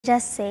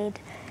just said,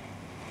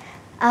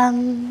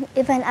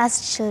 even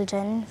as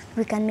children,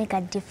 we can make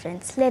a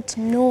difference. Let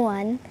no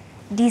one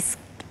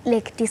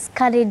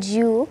discourage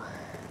you.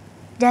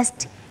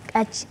 Just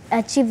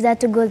achieve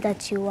that goal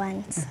that you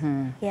want.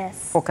 Mm-hmm.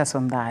 Yes. Focus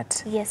on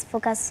that. Yes,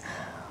 focus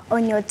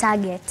on your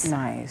target.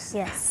 Nice.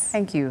 Yes.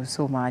 Thank you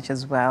so much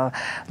as well.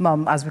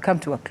 Mom, as we come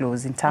to a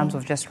close, in terms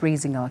of just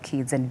raising our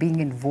kids and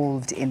being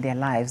involved in their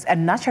lives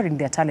and nurturing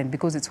their talent,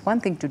 because it's one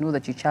thing to know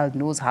that your child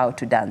knows how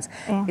to dance.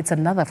 It's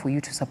another for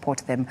you to support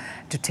them,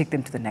 to take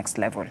them to the next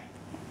level.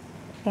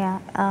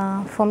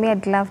 Yeah, for me,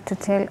 I'd love to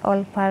tell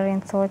all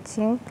parents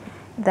watching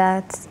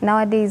that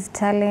nowadays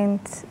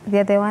talent,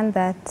 they're the one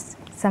that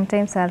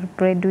sometimes are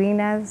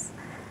breadwinners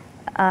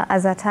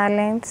as a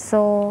talent.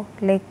 So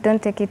like,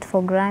 don't take it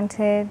for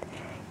granted.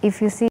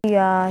 If you see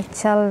your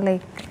child,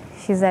 like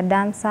she's a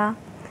dancer,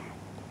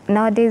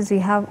 nowadays they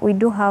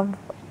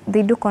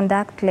do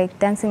conduct like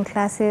dancing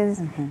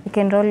classes. You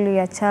can enroll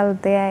your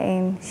child there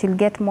and she'll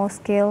get more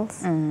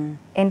skills.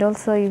 And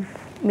also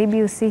if maybe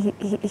you see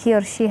he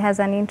or she has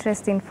an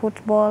interest in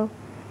football,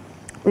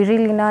 we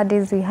really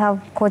nowadays we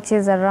have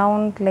coaches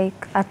around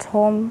like at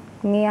home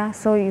near,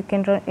 so you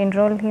can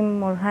enroll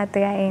him or her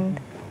there and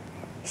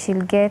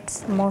she'll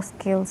get more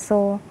skills.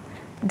 So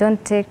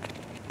don't take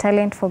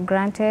talent for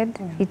granted.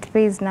 It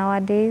pays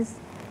nowadays,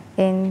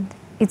 and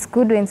it's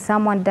good when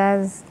someone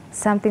does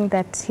something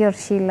that he or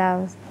she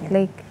loves.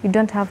 Like, you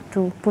don't have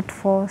to put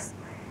force.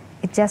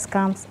 It just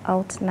comes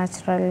out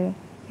naturally.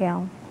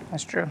 Yeah.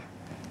 That's true.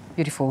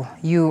 Beautiful.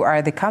 You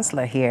are the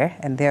counselor here,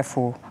 and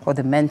therefore, or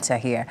the mentor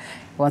here.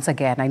 Once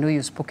again, I know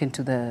you've spoken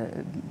to the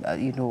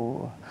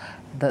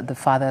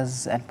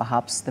fathers and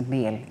perhaps the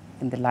male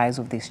in the lives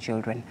of these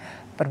children.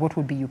 But what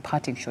would be your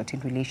parting shot in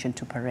relation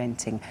to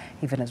parenting,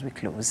 even as we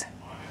close?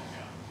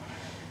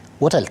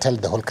 What I'll tell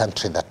the whole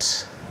country,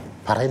 that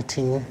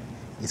parenting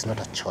is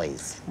not a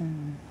choice.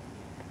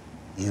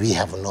 We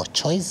have no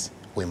choice.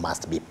 We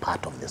must be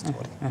part of the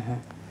story.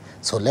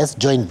 So let's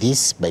join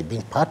this by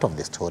being part of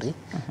the story,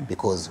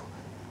 because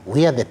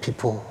we are the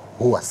people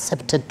who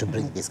accepted to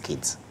bring these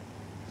kids.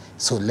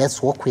 So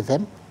let's walk with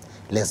them,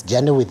 let's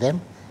journey with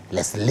them,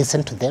 let's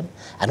listen to them.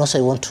 And also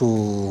I want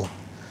to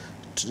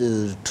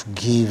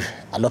give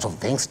a lot of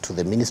thanks to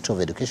the Ministry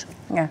of Education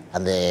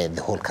and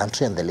the whole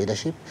country and the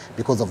leadership,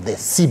 because of the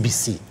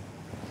CBC.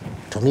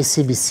 To me,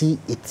 CBC,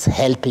 it's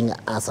helping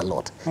us a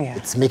lot.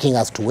 It's making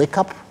us to wake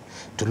up,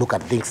 to look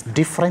at things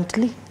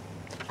differently,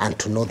 and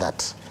to know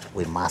that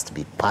we must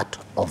be part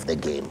of the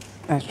game.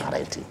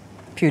 Parenting.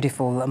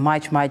 Beautiful.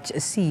 Much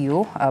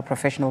CEO,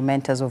 Professional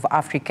Mentors of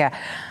Africa,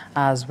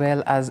 as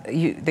well as,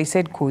 they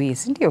said Koi,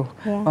 isn't you?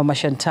 Mama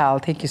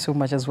Shantel, thank you so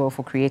much as well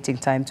for creating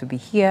time to be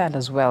here. And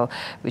as well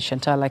with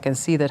Shantel, I can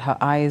see that her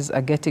eyes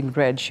are getting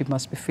red. She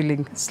must be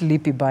feeling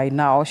sleepy by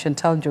now.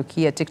 Shantel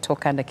Njokia,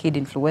 TikTok and a kid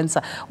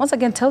influencer. Once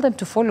again, tell them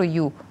to follow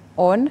you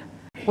on,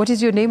 what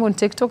is your name on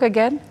TikTok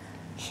again?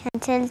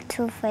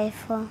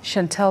 Shantel254.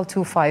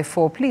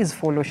 Shantel254. Please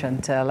follow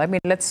Shantel. I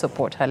mean, let's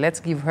support her. Let's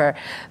give her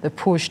the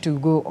push to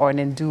go on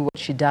and do what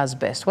she does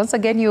best. Once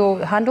again,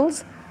 your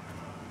handles?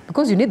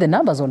 Because you need the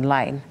numbers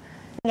online.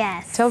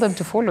 Yes. Tell them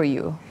to follow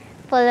you.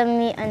 Follow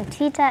me on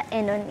Twitter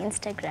and on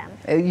Instagram.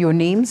 Your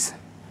names?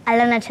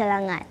 Alana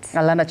Chelangat.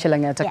 Alana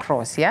Chelangat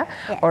across, yeah?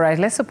 All right,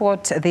 let's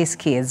support these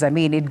kids. I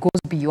mean, it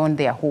goes beyond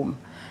their home.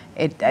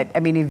 I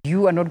mean, if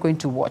you are not going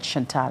to watch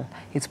Shantel,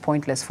 it's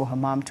pointless for her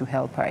mom to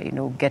help her,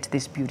 get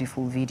these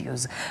beautiful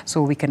videos.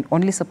 So we can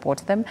only support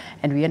them,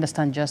 and we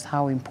understand just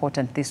how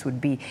important this would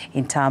be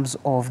in terms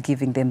of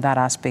giving them that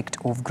aspect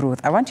of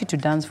growth. I want you to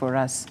dance for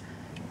us.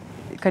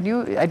 Can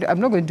you? I'm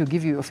not going to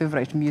give you your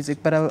favorite music,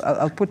 but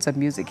I'll put some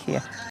music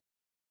here.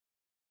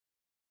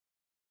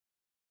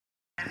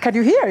 Can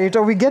you hear it,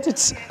 or we get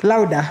it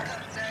louder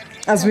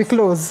as we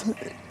close?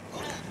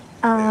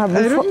 I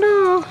don't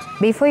know.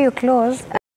 Before you close,